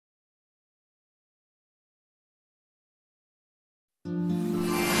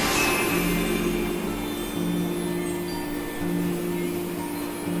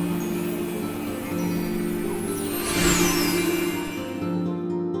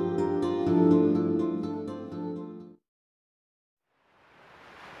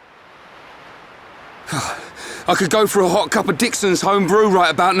I could go for a hot cup of Dixon's home brew right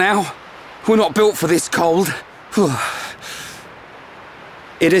about now. We're not built for this cold.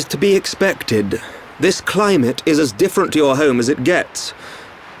 It is to be expected. This climate is as different to your home as it gets.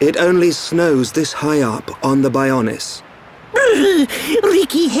 It only snows this high up on the Bionis.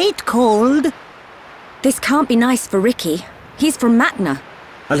 Ricky hate cold. This can't be nice for Ricky. He's from Matna.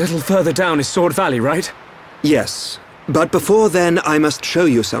 A little further down is Sword Valley, right? Yes, but before then I must show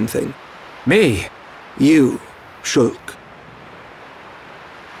you something. Me? You, Shulk.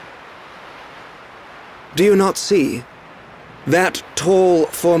 Do you not see? That tall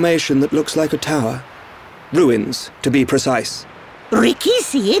formation that looks like a tower? Ruins, to be precise. Ricky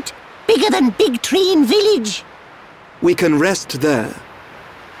see it? Bigger than Big Tree in Village. We can rest there.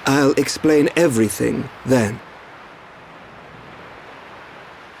 I'll explain everything then.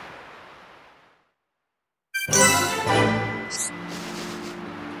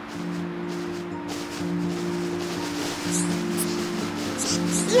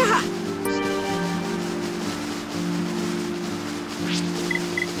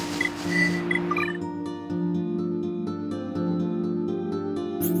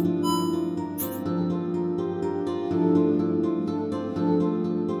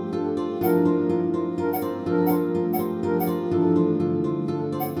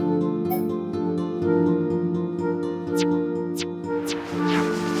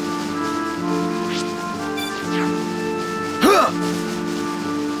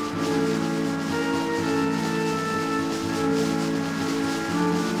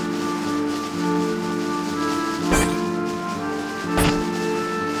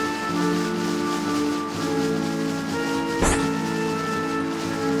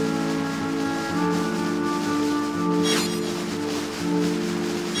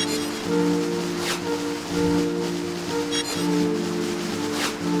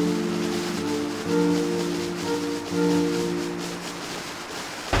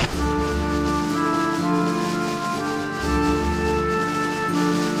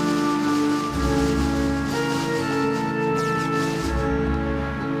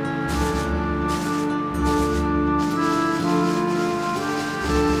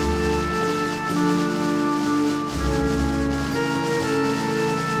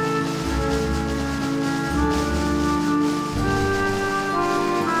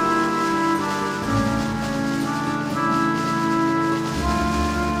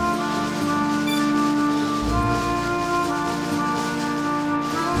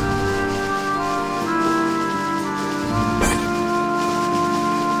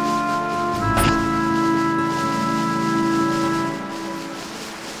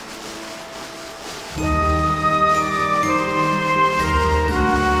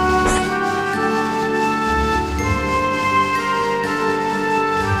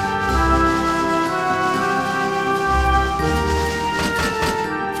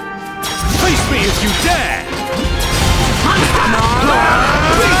 If you dare!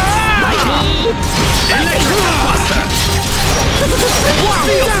 Electric Buster!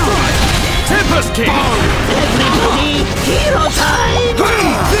 Steel Strike! Tempest King! Everybody, hero time!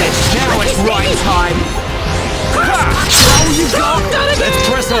 This! Now it's right time! All you got! Let's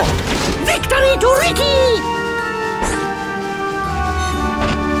press on! Victory to Ricky!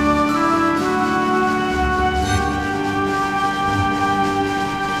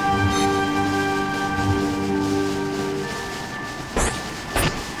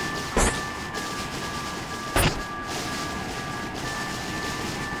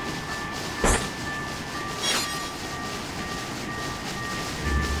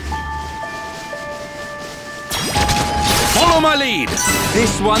 Follow my lead!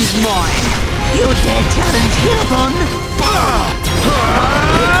 This one's mine! You dare challenge Hilbon?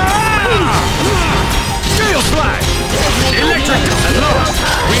 Gale Slash! Electric! At last!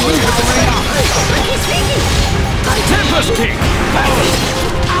 We move it away! Tempest King!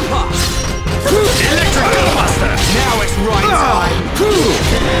 Electric Buster! Now it's right time!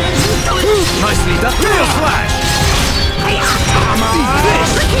 Nicely done! Gale Slash!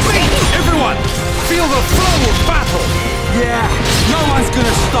 This! Everyone! Feel the flow of battle! Yeah, no one's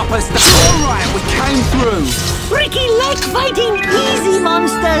gonna stop us. Alright, we came through. Ricky like fighting easy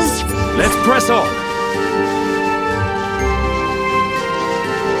monsters. Let's press on.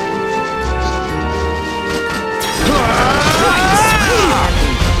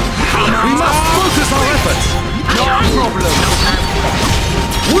 We must focus our efforts. No problem.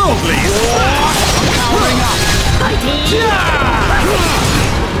 Worldly! Powering up.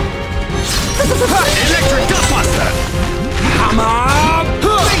 Electric Gutbuster! Come on!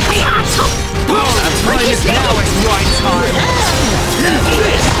 That's right, now it's right time.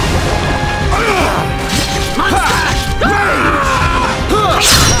 This!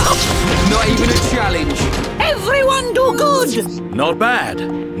 Not even a challenge. Everyone do good! Not bad.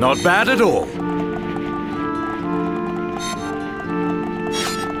 Not bad at all.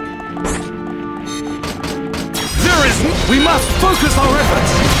 There isn't. We must focus our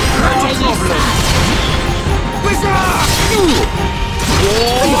efforts. Not a problem.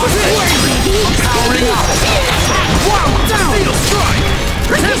 I'm powering up. Wow, down. Steel strike.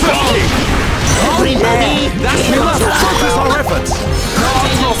 Tempest. Everybody, We must focus our efforts. Not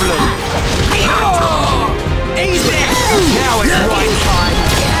a problem. Easy. Now it's right time.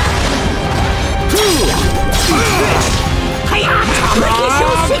 Ricky's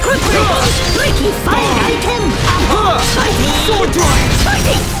your secret weapon! Ricky, find item! Fighting! Sword drive.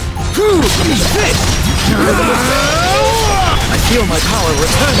 Fighting! This. I feel my power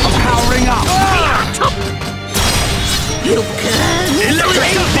returning. I'm powering up. You can!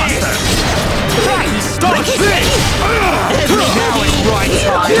 Electric Buster. Start this. Now it's right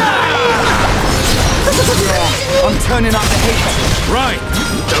time. I'm turning up the heat. Right.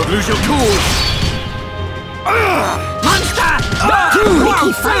 Don't lose your cool. Monster!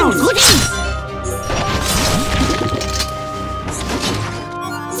 Ricky, find goodies!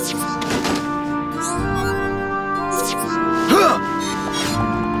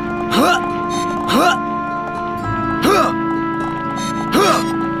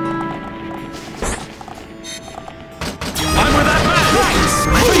 I'm with that man.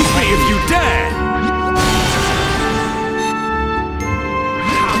 Face me if you dare.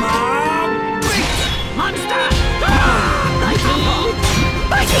 Monster! Fighting!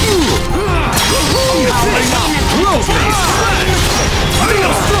 Fighting!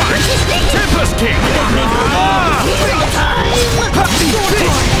 Steel strike. Tempest kick. Hero time!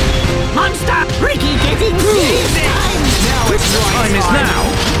 Monster! Ricky getting this time! Now it's right Time is now.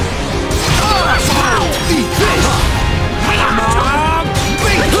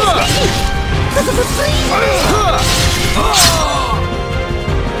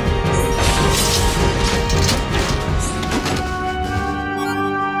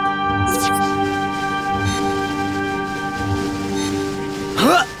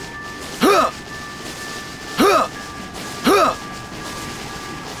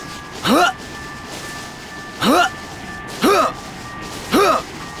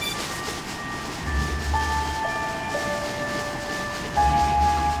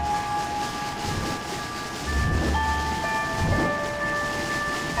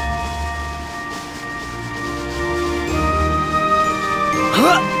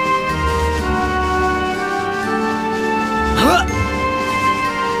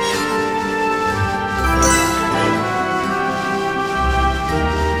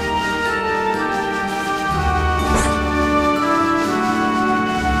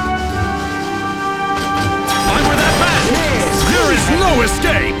 No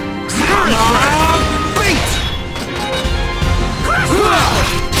escape! Spirit Strike! Beat!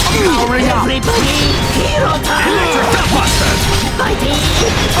 Powering up! Everybody, hero time! Electric Buster! Fighting!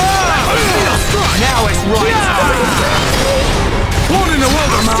 Steel Strike! Now it's right time! What in the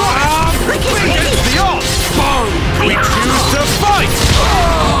world of strike? Ricky, Against the odds! We choose to fight!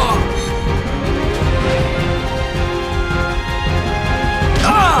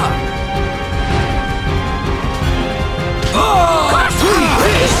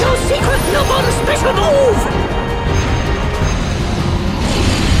 It's your secret number special move!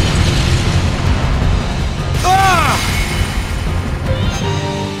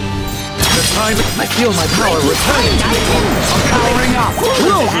 The time I feel my power returning to me. I'm powering up!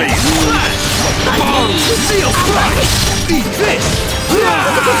 Lovely Slash! Steel Strike! Eat this!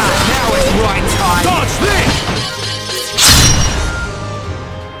 Now it's right time! Dodge this!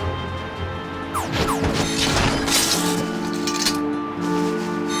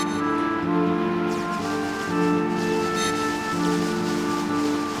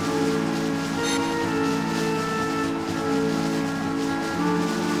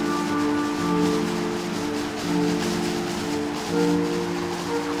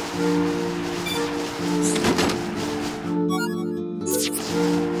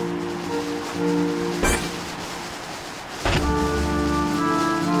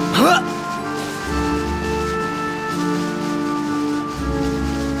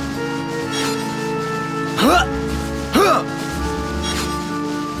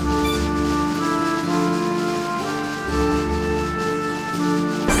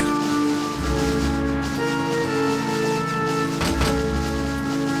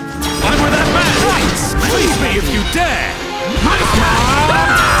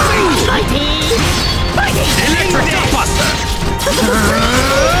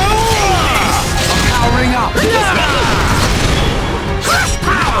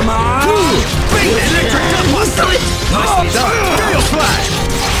 Nicely done. Gale Flash!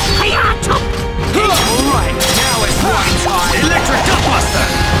 Alright, now it's wine time. Electric Dustbuster!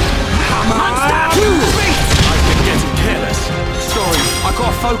 I've been getting careless. Sorry, I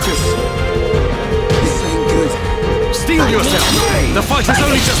gotta focus. This ain't good. Steel yourself! The fight has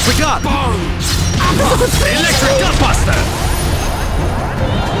only just begun! Electric Dustbuster!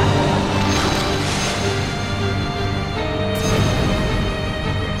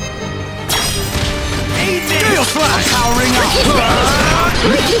 Gale Flash! Powering up.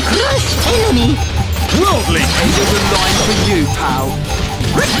 Ricky Crush enemy! Worldly! There's a line for you, pal.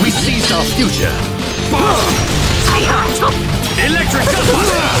 We seized our future! Electric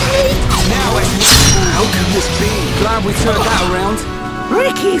Dustbuster! Now it's... How can this be? Glad we turned that around.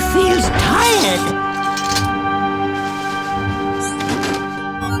 Ricky feels tired!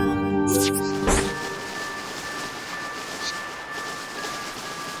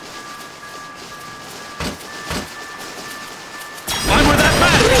 I'm with that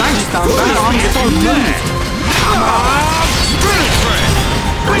man! Thanks, Dumbbell. I'm so moved. Spirit Thread!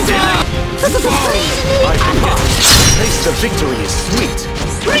 I can get it. The taste of victory is sweet.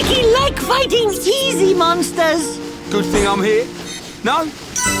 Ricky like fighting easy monsters! Good thing I'm here. No?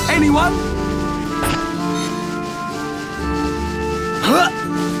 Anyone?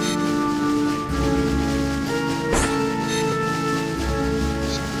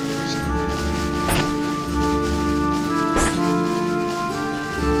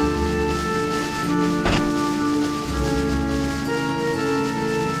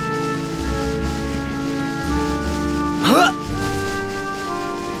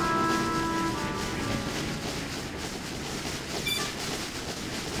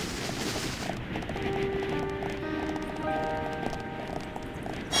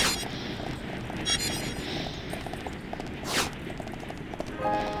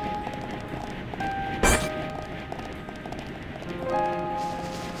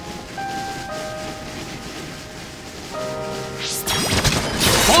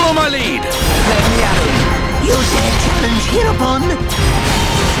 Follow my lead! Let me at him. You dare challenge hereupon?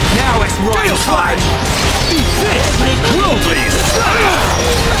 Now it's right Gale time. Flash! Eat this! Worldly!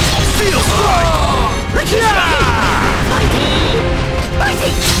 Steel Strike!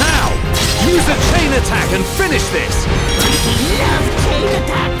 Fighting! Now! Use a chain attack and finish this! Love chain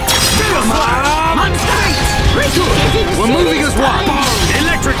attack! Gale Flash! Monster! Ricky getting We're moving as one! serious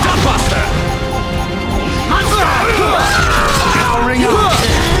Electric Dustbuster! Powering up.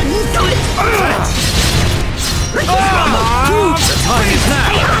 Do it! The time is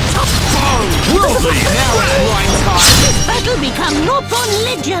now! Worldly! Now it's right time. This battle become no fun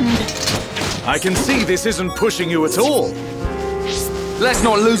legend! I can see this isn't pushing you at all. Let's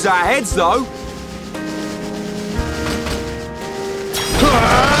not lose our heads, though.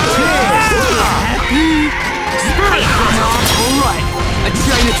 Alright, a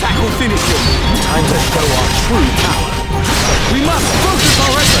chain attack will finish him. Time to show our true power. We must focus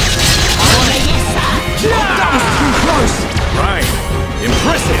our efforts! That was too close. Right.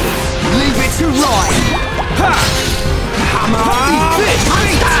 Impressive! Leave it to Ryan. Ha! Hammer! This!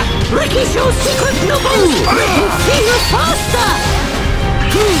 Ricky shows secret no move! Ricky feel faster!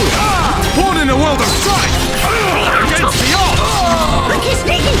 Born in a world of strife! Against the odds! Ricky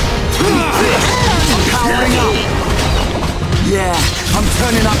sneaky! Powering up. Yeah, I'm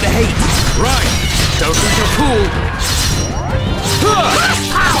turning up the heat. Right. Don't lose your cool.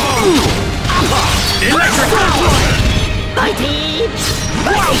 Electric Dustbuster! Fighting! I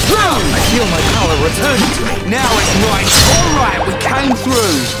feel my power returning to me. Now it's right. Alright, we came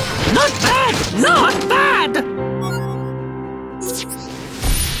through. Not bad! Not bad!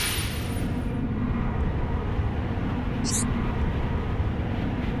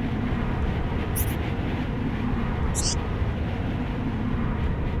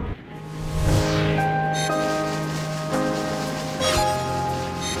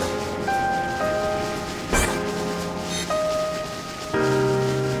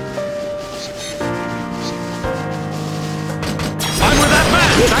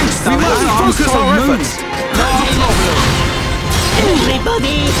 Thanks, We must focus our efforts. No problem.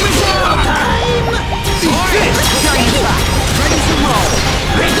 Everybody, time! Game back. Ready to roll.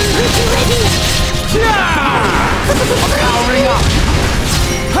 Ready! I'm powering up.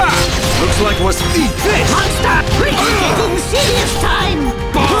 Ha! Looks like we're eat this. Monster! Ricky getting serious time!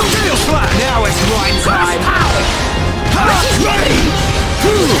 Gale Flash! Now it's right time. Ricky's ready!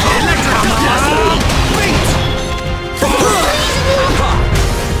 Electric Dustbuster! Beat!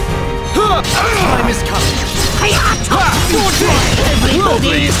 Time is coming.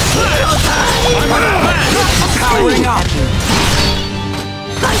 Everybody, I'm time! powering up.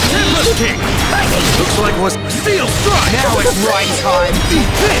 Tempest kick! Looks like it was steel strike! Now it's right time.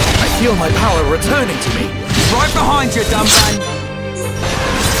 I feel my power returning to me. Right behind you, Dumban.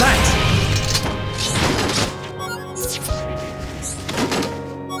 Thanks!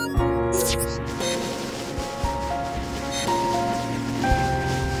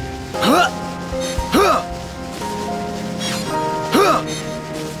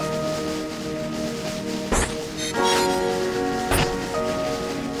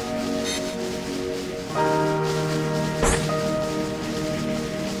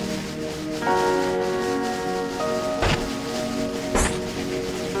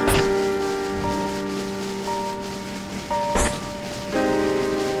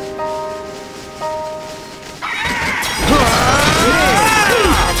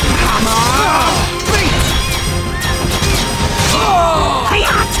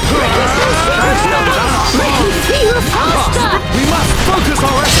 We must focus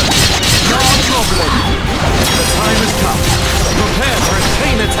our efforts! No problem. The time has come. Prepare for a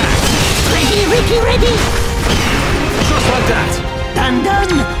chain attack! Ready, Ricky, ready! Just like that!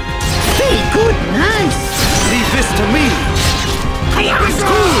 Done! Very good, nice! Leave this to me!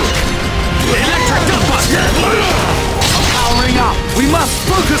 Electric Dustbuster! I'm powering up. We must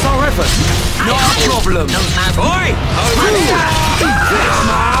focus our efforts! No problem. Oi!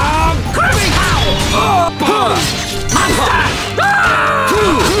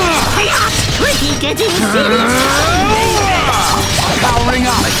 Ricky getting serious! I'm powering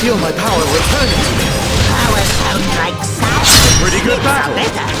up. I feel my power returning to me. Power sounds like sound. Pretty good battle.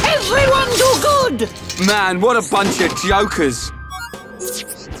 Better. Everyone do good! Man, what a bunch of jokers.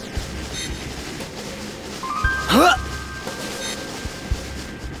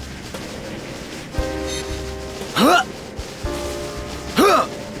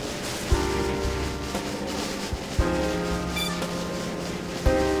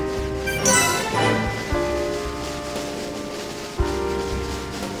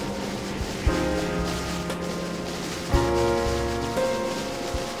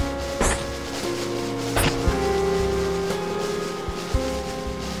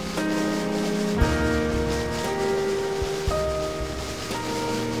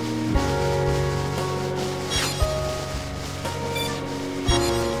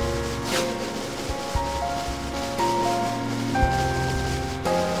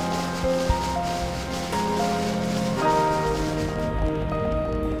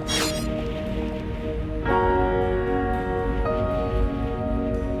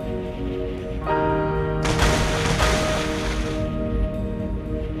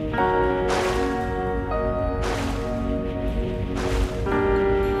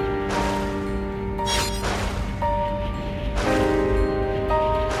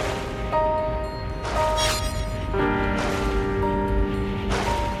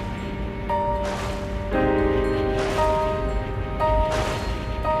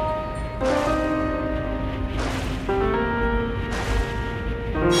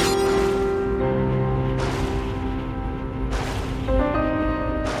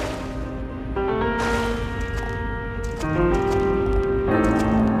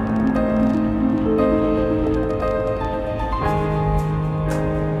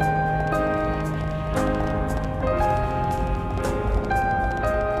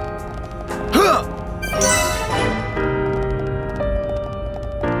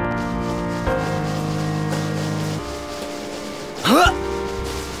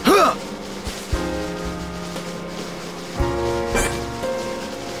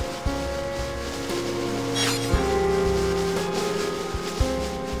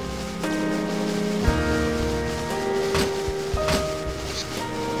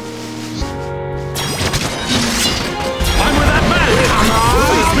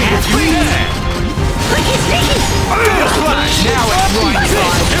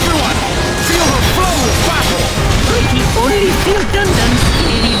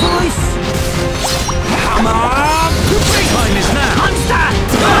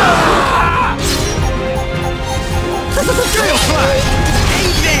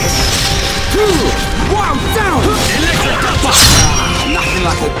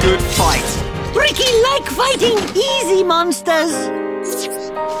 good fight. Ricky like fighting easy monsters.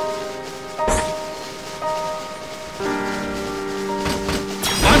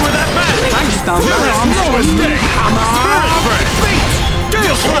 I'm with that man! Thanks, Dumbo. I'm no mistake! Spirit Breath! Beat!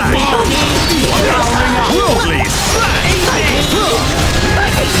 Gale Slash! Worldly Slash!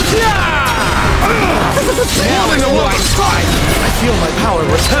 Now in the world fight! I feel my power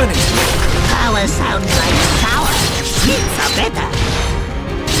returning to me. Power sounds like sour. Sweets are better.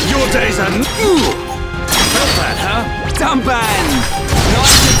 Your days are... Felt that, huh? Dunban!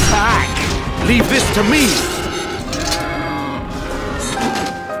 Nice attack! Leave this to me!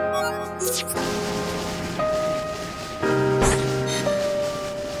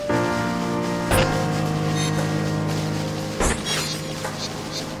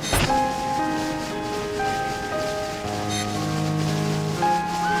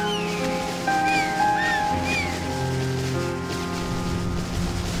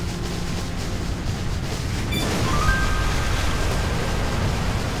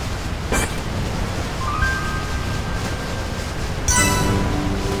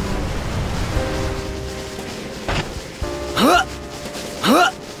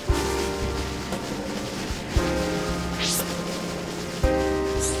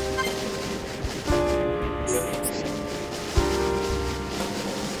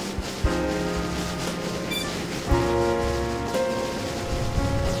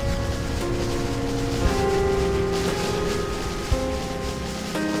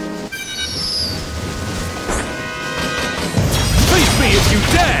 If you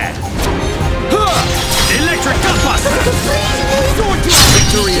dare! Electric Gunbuster!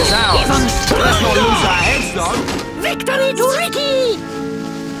 Victory is ours! Let's not lose our heads, though! Victory to Ricky!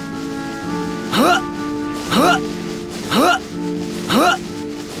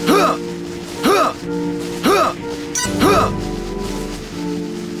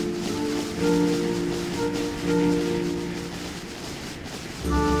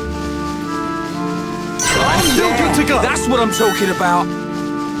 I'm still good to go! That's what I'm talking about!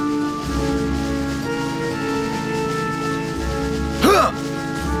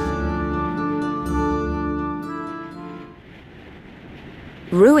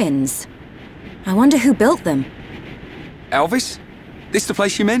 Ruins. I wonder who built them. Elvis? This the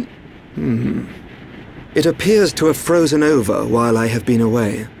place you meant? It appears to have frozen over while I have been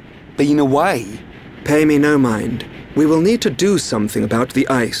away. Been away? Pay me no mind. We will need to do something about the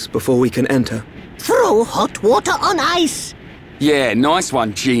ice before we can enter. Throw hot water on ice! Yeah, nice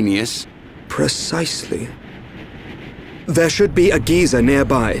one, genius. Precisely. There should be a geyser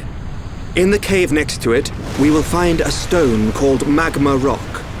nearby. In the cave next to it, we will find a stone called magma rock.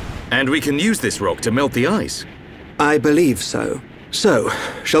 And we can use this rock to melt the ice. I believe so. So,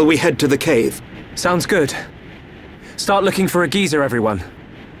 shall we head to the cave? Sounds good. Start looking for a geyser, everyone.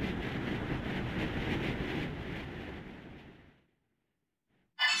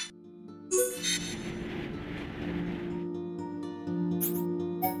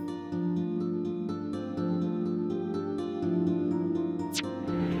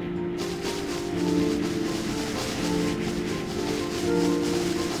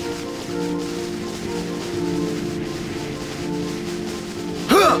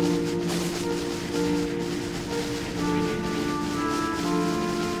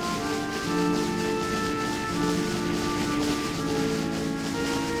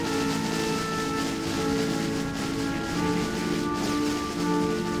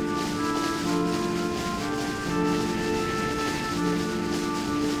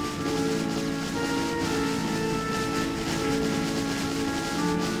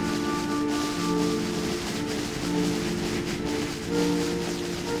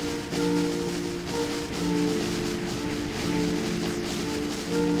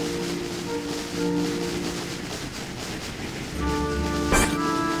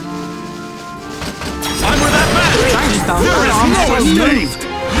 Saved!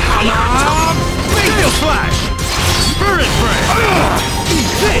 Steel Flash! Spirit Breath! Eat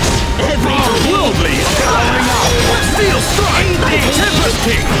this! Worldly! Steel Strike! Tempest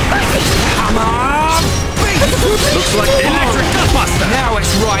Kick! Looks like Electric Gunbuster! Now it's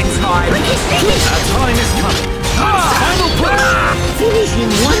right time! Our time is coming! Final push! Finish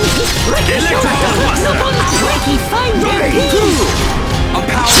in one hit! Electric Gunbuster! Ricky, find their team! I'm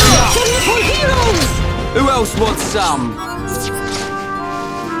powering up! For heroes! Who else wants some?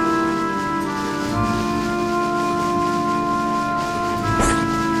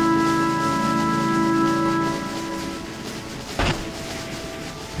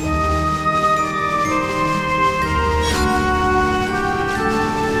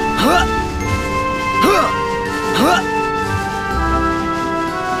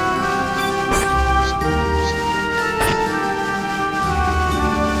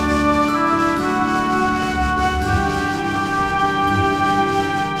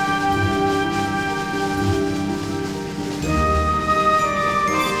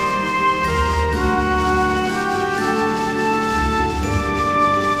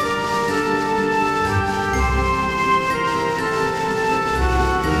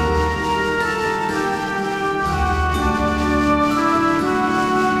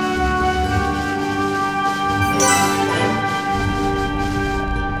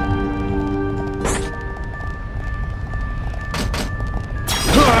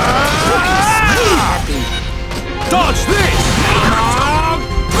 Dodge this!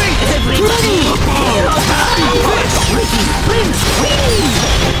 Everybody, hero time! Ricky Sprint Queen!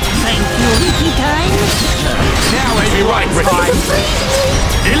 Thank you, Ricky time! Now it's Be right, Ricky.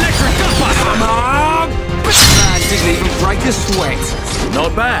 Electric Gutbuster! Man didn't even break a sweat.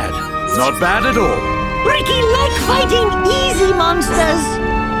 Not bad. Not bad at all. Ricky like fighting easy monsters!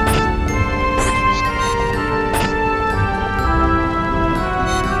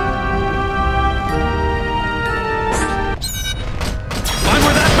 I'm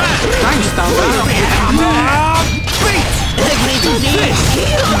with that man! Thanks, Thunder. Everybody,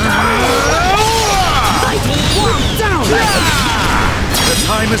 hero time! Fighting! Down! The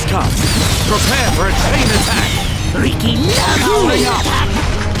time has come. Prepare for a chain attack. Ricky loves Hurry chain up. attack!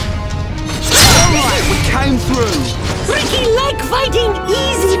 Alright, we came through. Ricky like fighting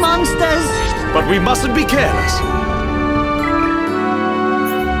easy monsters! But we mustn't be careless.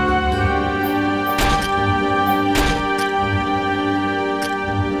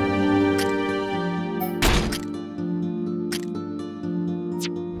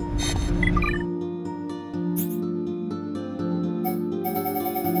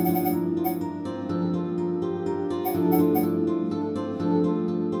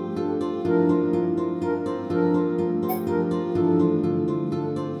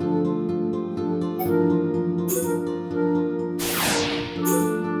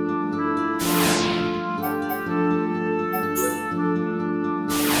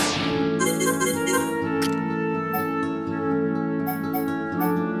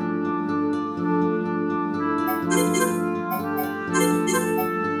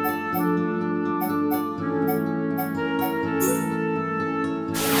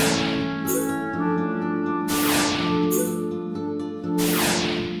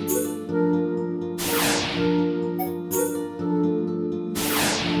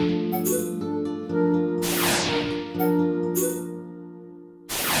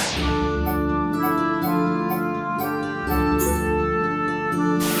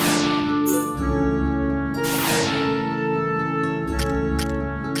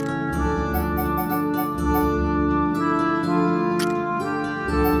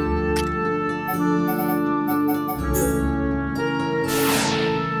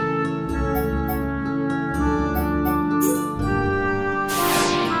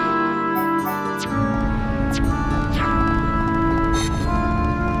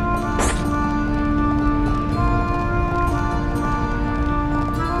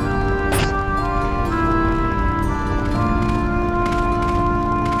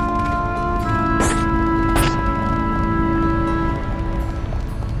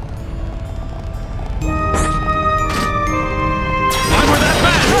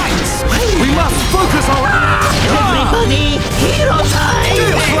 Focus on... Everybody, hero time!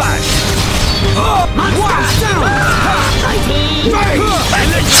 Steel Flash! Monster! Fighting!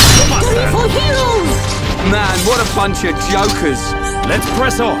 Electric Victory Buster! for heroes! Man, what a bunch of jokers. Let's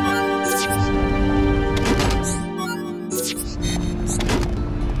press on.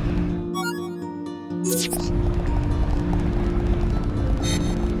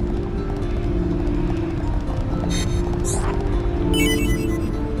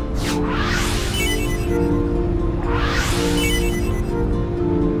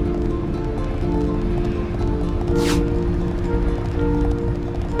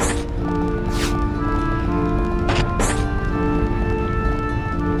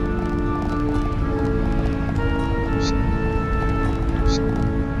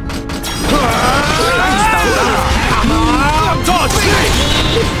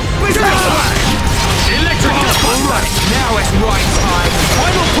 Now it's right time.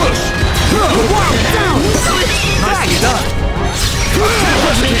 Final push! Down! Nicely done!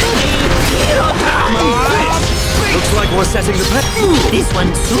 Looks like we're setting the pace. This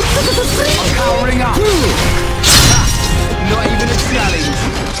one's super Powering up. Not even a challenge.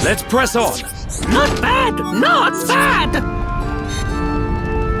 Let's press on. Not bad! Not bad!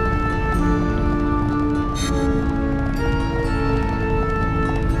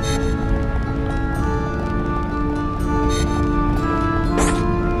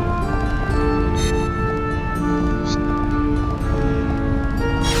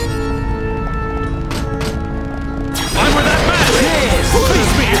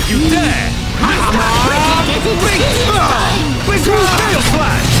 You dare! Steel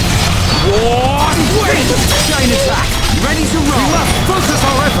Flash! Chain attack. Ready to roll. We must focus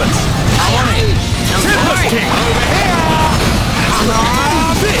our efforts! On it. Tempest King! Over here.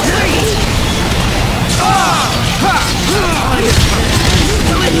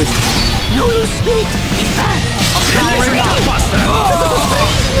 No use spirit! It's bad! Electric Buster!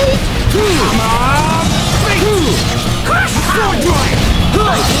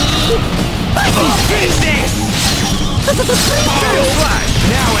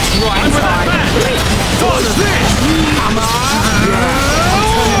 Now it's right time. Dodge this! Come on!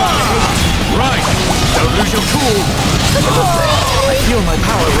 Right! Don't lose your cool! I feel my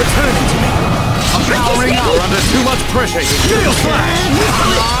power returning to me. I'm powering up. We're under too much pressure here. Steel Slash!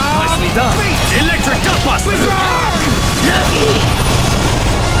 Nicely done. Electric Gutbuster!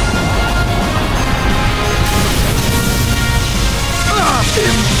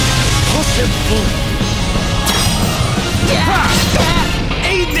 Impossible.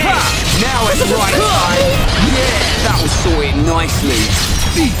 Now it's right time. Yeah, that will sort it nicely.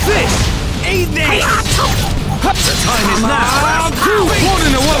 Eat this! Eat this! The time is now! One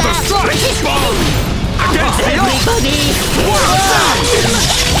in the world of strikes! Against the odds! Everybody.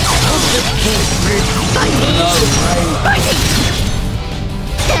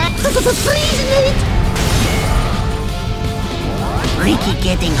 Ricky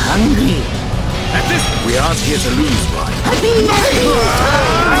getting hungry. At this, we aren't here to lose, right?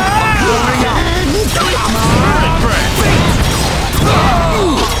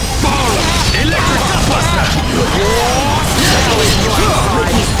 Electric Gutbuster!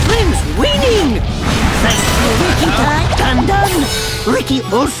 Ricky's friends winning. Thanks to Ricky time. Done. Ricky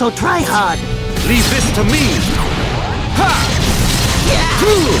also try hard. Leave this to me!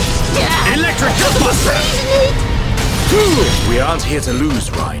 Electric Gutbuster! We aren't here to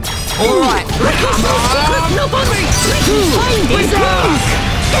lose, right? All right.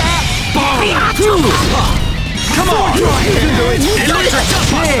 Come on! Electric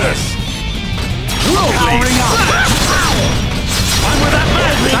Gutbuster! Powering up. I'm with that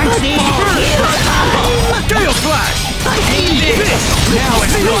man! Gale Slash! Now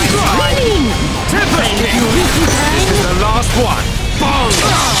it's right time. Tempest Kick! This is the last one!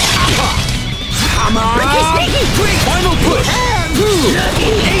 Come on. Final push!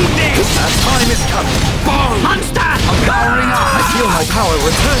 That time is coming! Monster! I'm powering up. I feel my power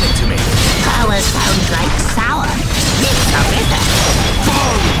returning to me. Power sounds like sour.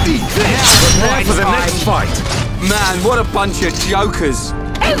 Prepare for the next fight! Man, what a bunch of jokers.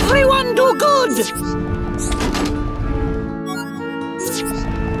 Everyone do good!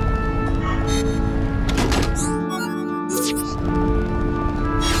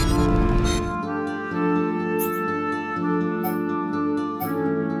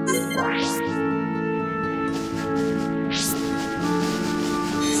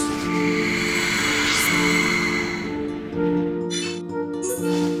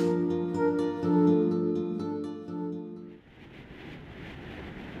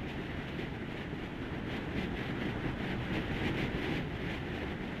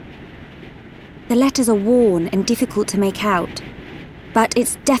 The letters are worn and difficult to make out. But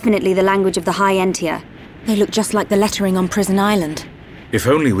it's definitely the language of the High Entia. They look just like the lettering on Prison Island. If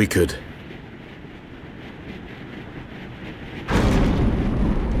only we could.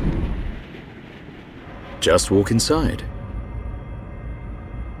 Just walk inside.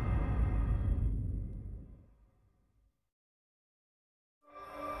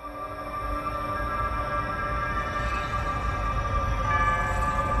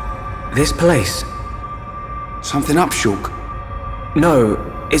 This place. Something up, Shulk. No,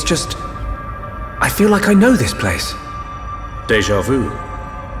 it's just... I feel like I know this place. Deja vu.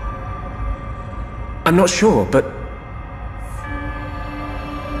 I'm not sure, but...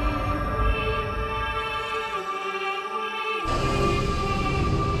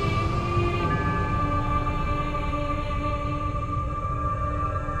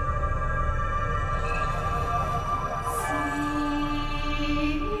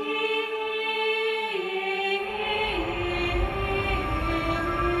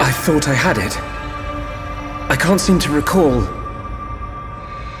 I thought I had it. I can't seem to recall.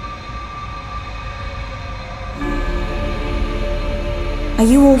 Are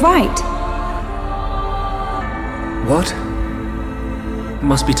you all right? What?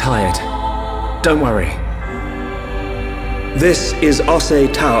 Must be tired. Don't worry. This is Osse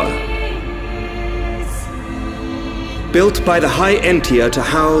Tower. Built by the High Entia to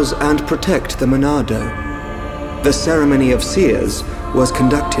house and protect the Monado. The ceremony of seers was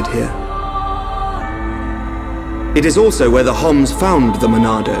conducted here. It is also where the Homs found the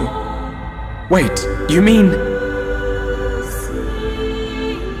Monado. Wait, you mean...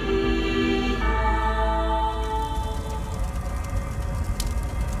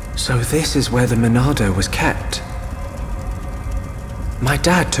 So this is where the Monado was kept. My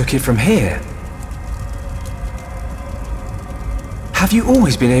dad took it from here. Have you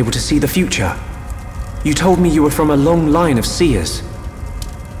always been able to see the future? You told me you were from a long line of seers.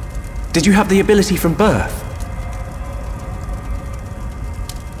 Did you have the ability from birth?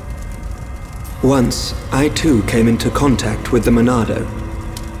 Once, I too came into contact with the Monado.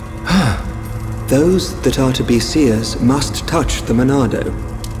 Those that are to be seers must touch the Monado,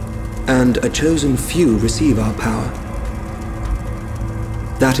 and a chosen few receive our power.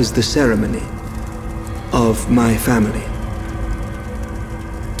 That is the ceremony of my family.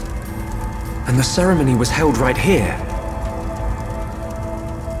 And the ceremony was held right here.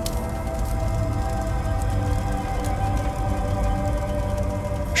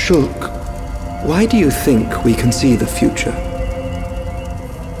 Shulk, why do you think we can see the future?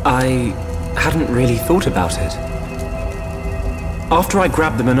 I hadn't really thought about it. After I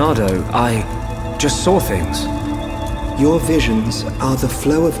grabbed the Monado, I just saw things. Your visions are the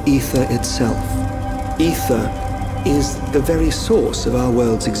flow of ether itself. Ether is the very source of our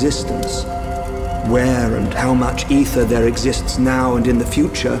world's existence. Where and how much ether there exists now and in the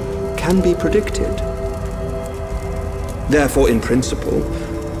future can be predicted. Therefore, in principle,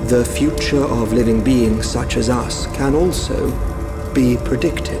 the future of living beings such as us can also be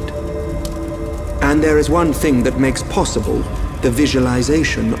predicted. And there is one thing that makes possible the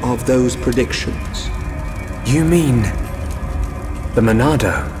visualization of those predictions. You mean the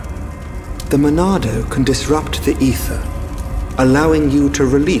Monado? The Monado can disrupt the ether, allowing you to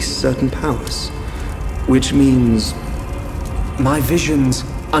release certain powers, which means... My visions,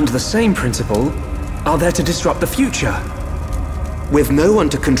 under the same principle, are there to disrupt the future. With no one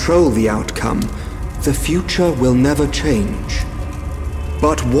to control the outcome, the future will never change.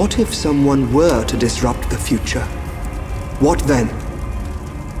 But what if someone were to disrupt the future? What then?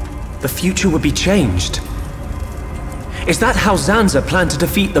 The future would be changed. Is that how Zanza planned to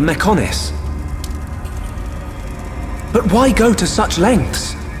defeat the Mechonis? But why go to such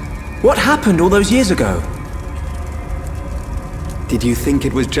lengths? What happened all those years ago? Did you think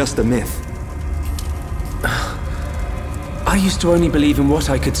it was just a myth? I used to only believe in what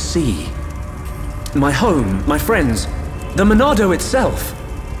I could see. My home, my friends, the Monado itself.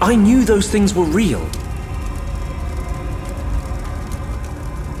 I knew those things were real.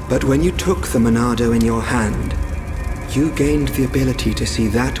 But when you took the Monado in your hand, you gained the ability to see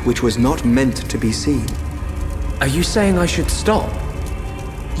that which was not meant to be seen. Are you saying I should stop?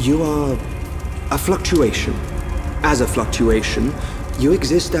 You are a fluctuation. As a fluctuation, you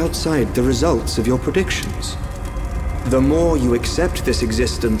exist outside the results of your predictions. The more you accept this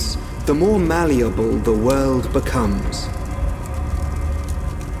existence, the more malleable the world becomes.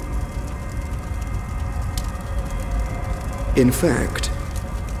 In fact,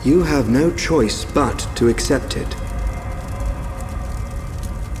 you have no choice but to accept it.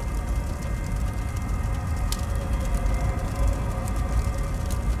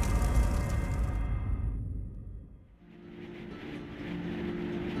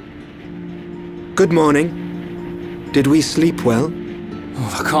 Good morning. Did we sleep well?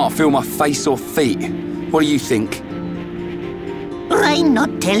 Oh, I can't feel my face or feet. What do you think? Ryan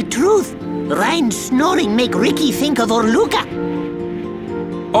not tell truth. Ryan snoring make Ricky think of Orluka.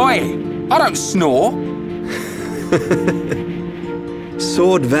 Oi! I don't snore!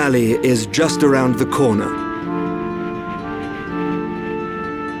 Sword Valley is just around the corner.